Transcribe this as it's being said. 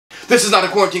This is not a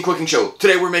quarantine cooking show.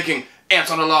 Today we're making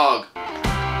ants on a log.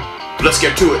 Let's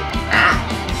get to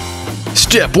it.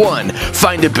 Step 1.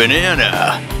 Find a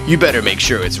banana. You better make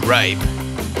sure it's ripe.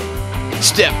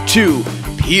 Step 2.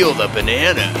 Peel the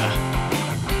banana.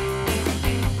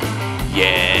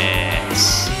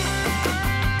 Yes.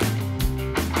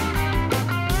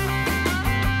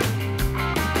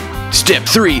 Step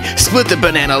 3. Split the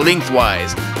banana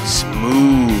lengthwise.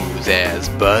 Smooth as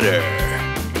butter.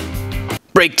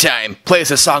 Break time. Play us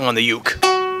a song on the uke.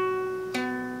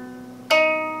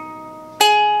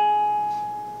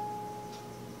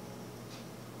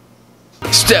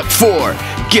 Step 4.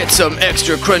 Get some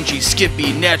extra crunchy,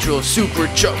 skippy, natural super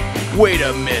chunk. Wait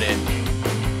a minute.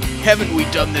 Haven't we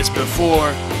done this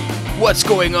before? What's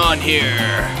going on here?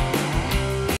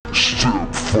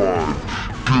 Step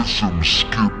 5. Get some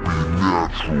skippy,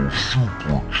 natural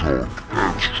super chunk,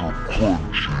 extra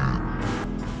crunchy.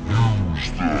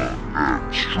 Use the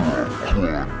extra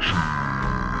crunchy.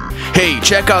 Hey,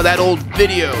 check out that old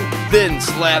video. Then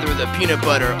slather the peanut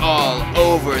butter all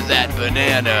over that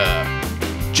banana.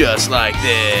 Just like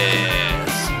this.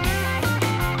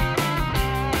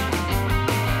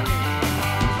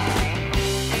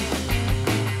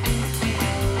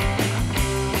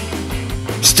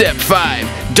 Step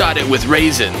 5. Dot it with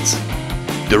raisins.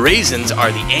 The raisins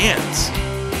are the ants.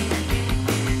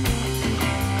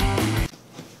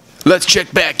 Let's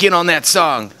check back in on that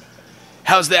song.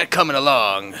 How's that coming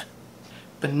along?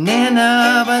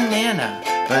 Banana, banana,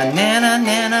 banana,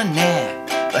 nana,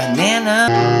 na. Banana.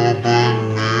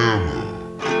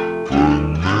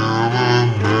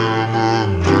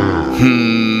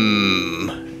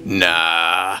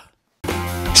 Nah.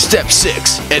 Step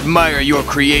 6. Admire your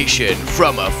creation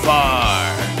from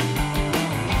afar.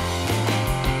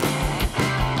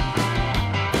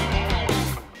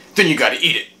 Then you gotta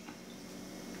eat it.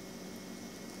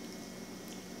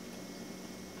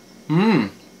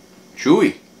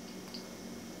 Chewy.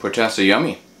 Portassa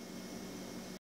yummy.